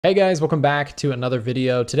Hey guys, welcome back to another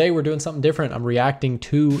video. Today we're doing something different. I'm reacting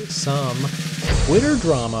to some Twitter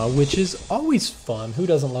drama, which is always fun. Who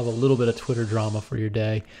doesn't love a little bit of Twitter drama for your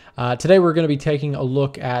day? Today we're going to be taking a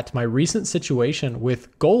look at my recent situation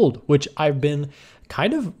with gold, which I've been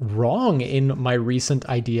kind of wrong in my recent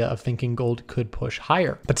idea of thinking gold could push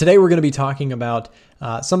higher. But today we're going to be talking about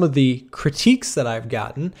some of the critiques that I've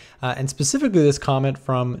gotten, and specifically this comment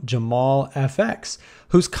from Jamal FX,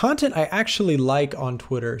 whose content I actually like on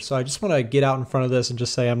Twitter. So I just want to get out in front of this and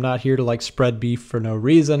just say I'm not here to like spread beef for no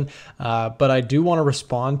reason, but I do want to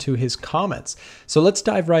respond to his comments. So let's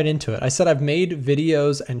dive right into it. I said I've made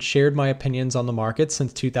videos and shared my opinions on the market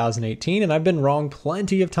since 2018, and I've been wrong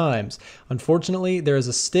plenty of times. Unfortunately, there is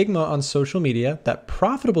a stigma on social media that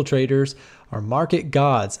profitable traders are market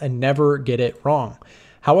gods and never get it wrong.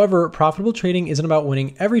 However, profitable trading isn't about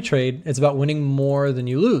winning every trade, it's about winning more than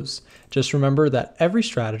you lose. Just remember that every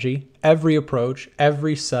strategy, every approach,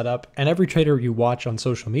 every setup, and every trader you watch on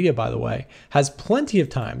social media, by the way, has plenty of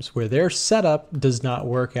times where their setup does not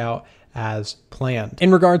work out as planned.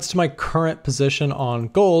 In regards to my current position on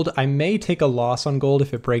gold, I may take a loss on gold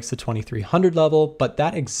if it breaks the 2300 level, but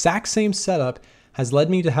that exact same setup has led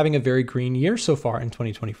me to having a very green year so far in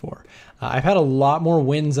 2024. I've had a lot more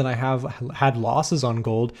wins than I have had losses on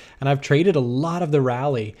gold, and I've traded a lot of the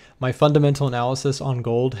rally. My fundamental analysis on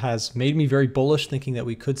gold has made me very bullish, thinking that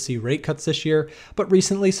we could see rate cuts this year, but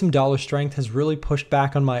recently some dollar strength has really pushed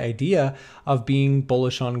back on my idea of being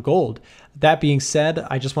bullish on gold. That being said,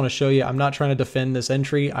 I just want to show you, I'm not trying to defend this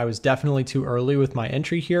entry. I was definitely too early with my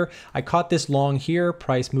entry here. I caught this long here,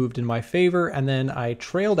 price moved in my favor, and then I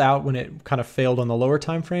trailed out when it kind of failed on the lower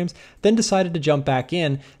time frames, then decided to jump back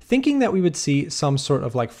in, thinking that we would see some sort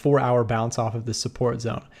of like 4-hour bounce off of this support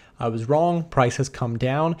zone. I was wrong, price has come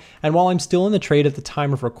down, and while I'm still in the trade at the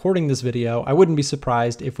time of recording this video, I wouldn't be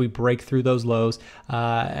surprised if we break through those lows,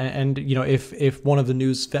 and you know, if one of the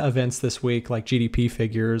news events this week, like GDP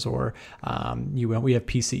figures or we have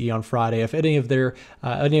PCE on Friday, if any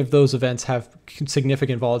of those events have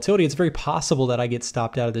significant volatility, it's very possible that I get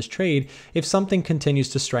stopped out of this trade if something continues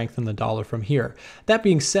to strengthen the dollar from here. That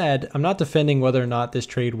being said, I'm not defending whether or not this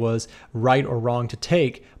trade was right or wrong to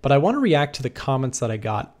take, but I want to react to the comments that I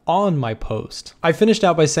got on my post. I finished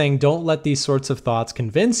out by saying, don't let these sorts of thoughts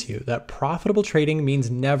convince you that profitable trading means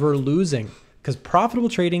never losing, because profitable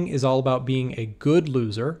trading is all about being a good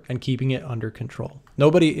loser and keeping it under control.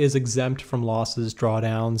 Nobody is exempt from losses,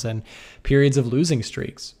 drawdowns, and periods of losing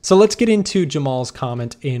streaks. So let's get into Jamal's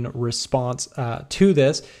comment in response to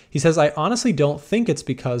this. He says, I honestly don't think it's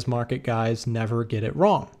because market guys never get it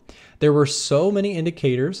wrong. There were so many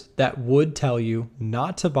indicators that would tell you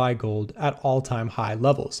not to buy gold at all-time high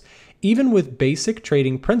levels. Even with basic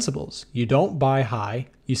trading principles, you don't buy high,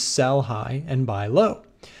 you sell high and buy low.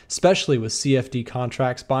 Especially with CFD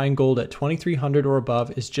contracts, buying gold at 2300 or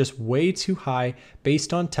above is just way too high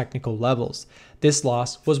based on technical levels. This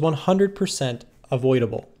loss was 100%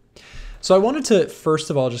 avoidable. So I wanted to,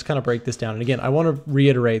 first of all, just kind of break this down. And again, I want to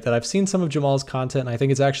reiterate that I've seen some of Jamal's content and I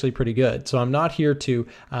think it's actually pretty good. So I'm not here to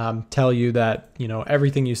tell you that, you know,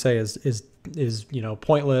 everything you say is you know,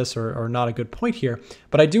 pointless or not a good point here,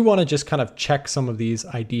 but I do want to just kind of check some of these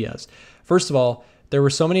ideas. First of all, there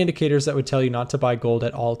were so many indicators that would tell you not to buy gold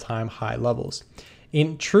at all-time high levels.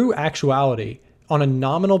 In true actuality, on a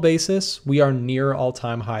nominal basis, we are near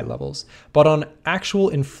all-time high levels, but on actual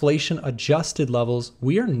inflation-adjusted levels,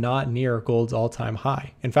 we are not near gold's all-time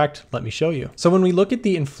high. In fact, let me show you. So when we look at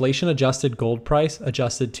the inflation-adjusted gold price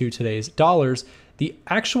adjusted to today's dollars, the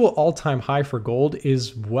actual all-time high for gold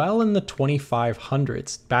is well in the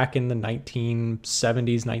 2500s, back in the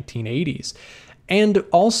 1970s, 1980s. And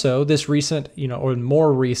also this recent, you know, or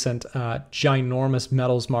more recent ginormous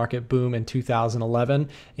metals market boom in 2011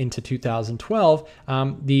 into 2012,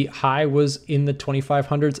 the high was in the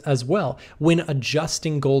 2500s as well when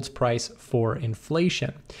adjusting gold's price for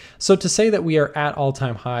inflation. So to say that we are at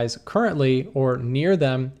all-time highs currently or near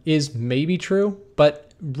them is maybe true,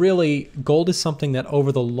 but really gold is something that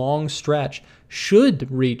over the long stretch should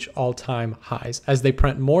reach all-time highs as they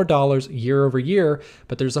print more dollars year over year,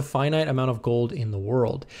 but there's a finite amount of gold in the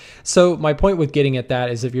world. So my point with getting at that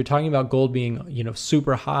is if you're talking about gold being, you know,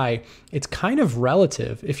 super high, it's kind of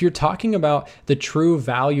relative. If you're talking about the true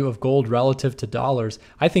value of gold relative to dollars,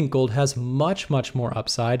 I think gold has much, much more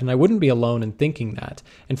upside, and I wouldn't be alone in thinking that.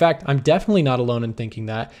 In fact, I'm definitely not alone in thinking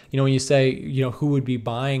that. You know, when you say, you know, who would be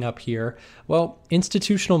buying up here? Well,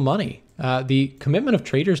 institutional money. The commitment of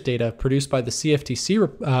traders data produced by the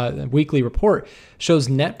CFTC weekly report shows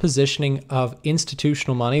net positioning of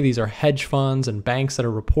institutional money. These are hedge funds and banks that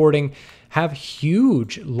are reporting have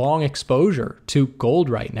huge long exposure to gold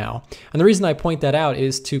right now. And the reason I point that out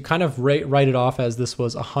is to kind of write it off as this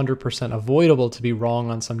was 100% avoidable to be wrong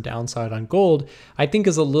on some downside on gold, I think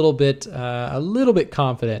is a little bit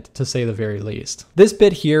confident, to say the very least. This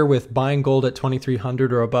bit here with buying gold at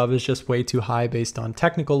 2,300 or above is just way too high based on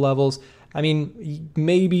technical levels. I mean,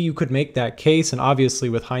 maybe you could make that case, and obviously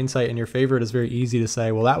with hindsight in your favor, it is very easy to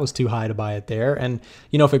say, well, that was too high to buy it there. And,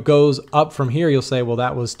 you know, if it goes up from here, you'll say, well,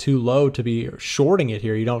 that was too low to be shorting it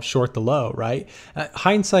here. You don't short the low, right?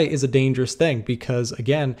 Hindsight is a dangerous thing because,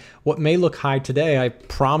 again, what may look high today, I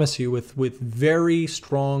promise you with very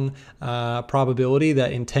strong probability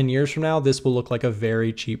that in 10 years from now, this will look like a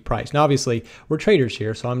very cheap price. Now, obviously, we're traders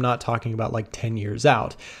here, so I'm not talking about like 10 years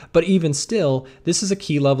out. But even still, this is a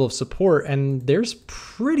key level of support. And there's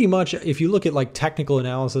pretty much, if you look at like technical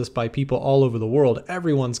analysis by people all over the world,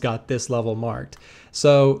 everyone's got this level marked.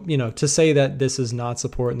 So, you know, to say that this is not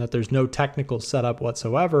support and that there's no technical setup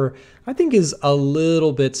whatsoever, I think is a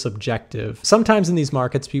little bit subjective. Sometimes in these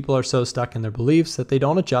markets, people are so stuck in their beliefs that they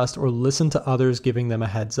don't adjust or listen to others giving them a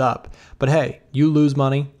heads up. But hey, you lose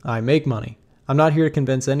money, I make money. I'm not here to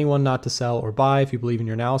convince anyone not to sell or buy. If you believe in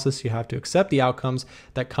your analysis, you have to accept the outcomes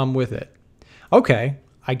that come with it. Okay.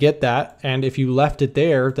 I get that. And if you left it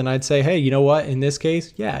there, then I'd say, hey, you know what? In this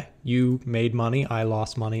case, yeah, you made money. I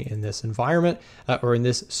lost money in this environment or in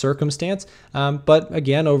this circumstance. But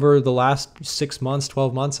again, over the last 6 months,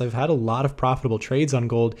 12 months, I've had a lot of profitable trades on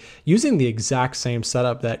gold using the exact same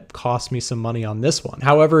setup that cost me some money on this one.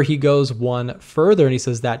 However, he goes one further and he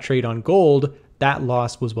says that trade on gold, that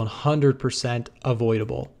loss was 100%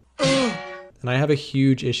 avoidable. And I have a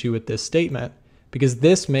huge issue with this statement, because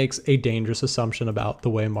this makes a dangerous assumption about the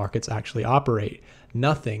way markets actually operate.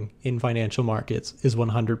 Nothing in financial markets is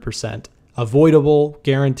 100% avoidable,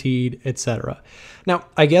 guaranteed, etc. Now,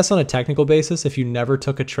 I guess on a technical basis, if you never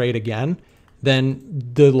took a trade again, then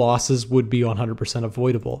the losses would be 100%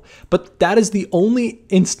 avoidable. But that is the only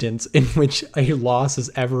instance in which a loss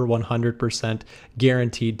is ever 100%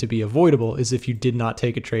 guaranteed to be avoidable, is if you did not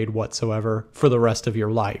take a trade whatsoever for the rest of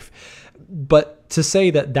your life. But to say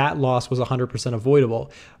that that loss was 100%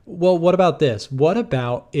 avoidable, well, what about this? What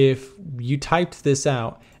about if you typed this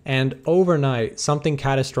out and overnight something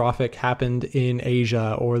catastrophic happened in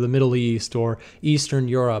Asia or the Middle East or Eastern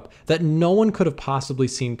Europe that no one could have possibly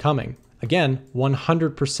seen coming? Again,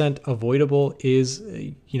 100% avoidable is,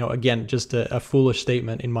 you know, again, just a foolish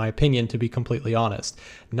statement in my opinion, to be completely honest.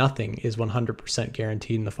 Nothing is 100%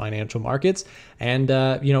 guaranteed in the financial markets. And,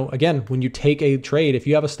 you know, again, when you take a trade, if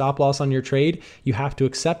you have a stop loss on your trade, you have to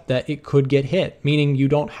accept that it could get hit, meaning you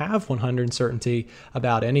don't have 100% certainty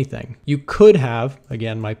about anything. You could have,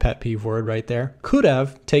 again, my pet peeve word right there, could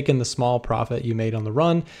have taken the small profit you made on the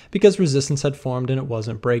run because resistance had formed and it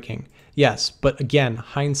wasn't breaking. Yes, but again,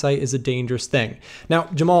 hindsight is a dangerous thing. Now,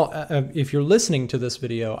 Jamal, if you're listening to this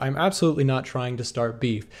video, I'm absolutely not trying to start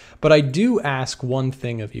beef, but I do ask one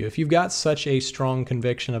thing of you. If you've got such a strong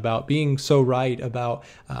conviction about being so right about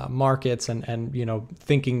markets and you know,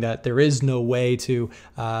 thinking that there is no way to,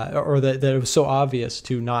 or that it was so obvious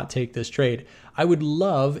to not take this trade, I would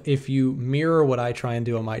love if you mirror what I try and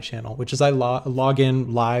do on my channel, which is I log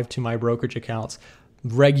in live to my brokerage accounts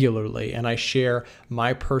regularly and I share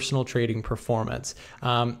my personal trading performance.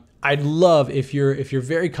 I'd love if you're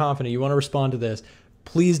very confident, you want to respond to this,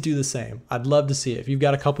 please do the same. I'd love to see it. If you've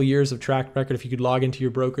got a couple years of track record, if you could log into your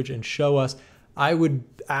brokerage and show us, I would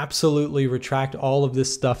absolutely retract all of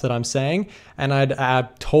this stuff that I'm saying, and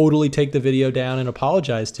I'd totally take the video down and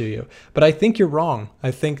apologize to you. But I think you're wrong.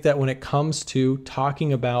 I think that when it comes to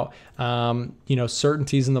talking about you know,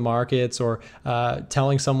 certainties in the markets or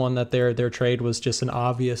telling someone that their trade was just an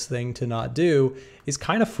obvious thing to not do is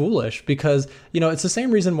kind of foolish, because, you know, it's the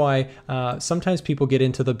same reason why sometimes people get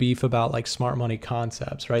into the beef about like smart money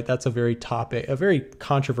concepts, right? That's a very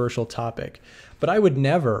controversial topic. But I would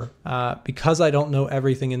never, because I don't know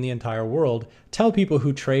everything in the entire world, tell people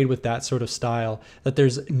who trade with that sort of style that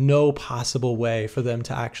there's no possible way for them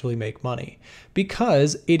to actually make money.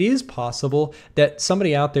 Because it is possible that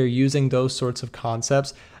somebody out there using those sorts of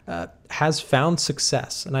concepts has found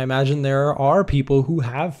success. And I imagine there are people who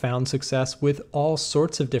have found success with all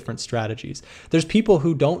sorts of different strategies. There's people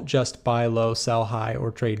who don't just buy low, sell high,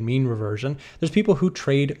 or trade mean reversion. There's people who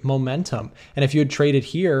trade momentum. And if you had traded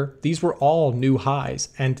here, these were all new highs.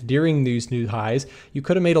 And during these new highs, you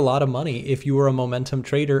could have made a lot of money if you were a momentum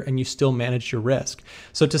trader and you still managed your risk.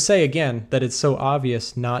 So to say again that it's so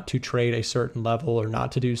obvious not to trade a certain level or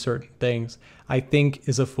not to do certain things, I think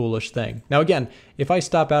is a foolish thing. Now, again, if I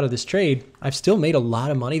stop out of this trade, I've still made a lot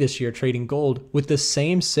of money this year trading gold with the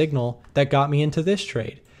same signal that got me into this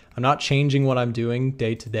trade. I'm not changing what I'm doing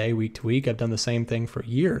day to day, week to week. I've done the same thing for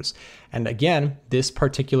years. And again, this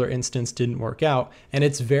particular instance didn't work out. And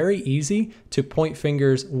it's very easy to point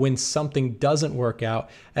fingers when something doesn't work out.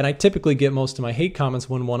 And I typically get most of my hate comments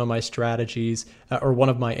when one of my strategies or one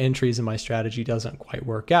of my entries in my strategy doesn't quite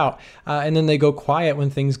work out. And then they go quiet when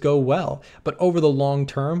things go well. But over the long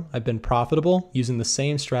term, I've been profitable using the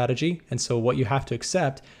same strategy. And so what you have to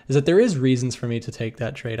accept is that there is reasons for me to take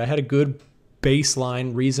that trade. I had a good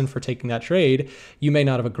baseline reason for taking that trade. You may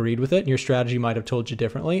not have agreed with it, and your strategy might have told you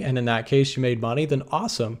differently. And in that case, you made money, then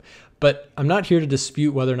awesome. But I'm not here to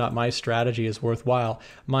dispute whether or not my strategy is worthwhile.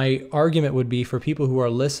 My argument would be for people who are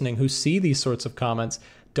listening, who see these sorts of comments,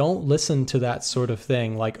 don't listen to that sort of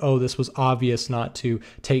thing like, oh, this was obvious not to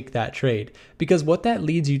take that trade. Because what that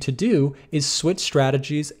leads you to do is switch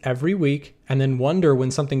strategies every week and then wonder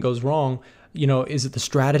when something goes wrong, is it the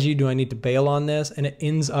strategy? Do I need to bail on this? And it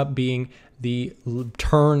ends up being the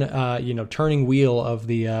turning wheel of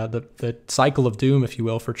the cycle of doom, if you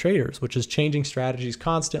will, for traders, which is changing strategies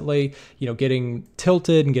constantly, getting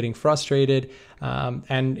tilted and getting frustrated,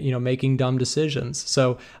 and making dumb decisions.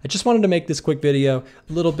 So I just wanted to make this quick video,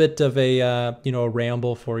 a little bit of a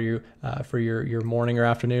ramble for you for your morning or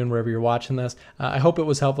afternoon, wherever you're watching this. I hope it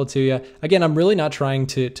was helpful to you. Again, I'm really not trying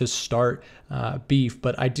to start beef,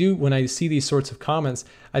 but I do, when I see these sorts of comments,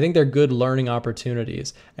 I think they're good learning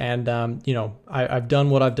opportunities. And I've done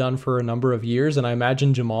what I've done for a number of years, and I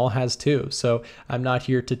imagine Jamal has too. So I'm not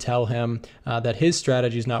here to tell him that his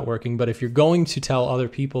strategy is not working. But if you're going to tell other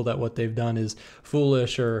people that what they've done is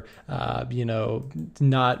foolish or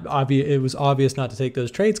not obvious, it was obvious not to take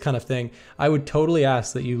those trades kind of thing, I would totally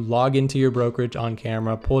ask that you log into your brokerage on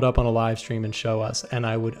camera, pull it up on a live stream, and show us. And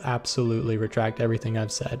I would absolutely retract everything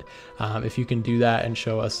I've said. If you can do that and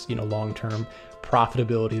show us, long-term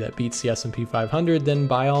profitability that beats the S&P 500, then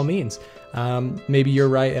by all means. Maybe you're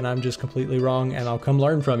right and I'm just completely wrong, and I'll come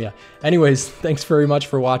learn from you. Anyways, thanks very much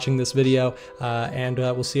for watching this video, and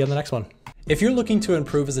we'll see you on the next one. If you're looking to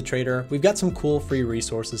improve as a trader, we've got some cool free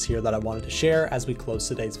resources here that I wanted to share as we close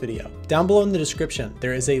today's video. Down below in the description,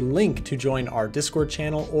 there is a link to join our Discord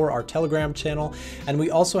channel or our Telegram channel. And we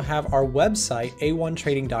also have our website,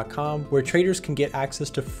 a1trading.com, where traders can get access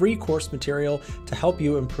to free course material to help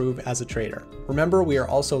you improve as a trader. Remember, we are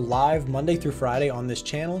also live Monday through Friday on this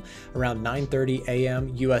channel around 9:30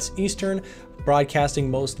 a.m. US Eastern, broadcasting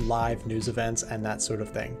most live news events and that sort of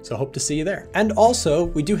thing. So hope to see you there. And also,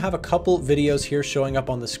 we do have a couple videos here showing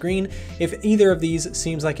up on the screen. If either of these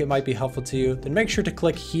seems like it might be helpful to you, then make sure to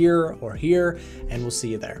click here or here, and we'll see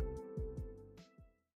you there.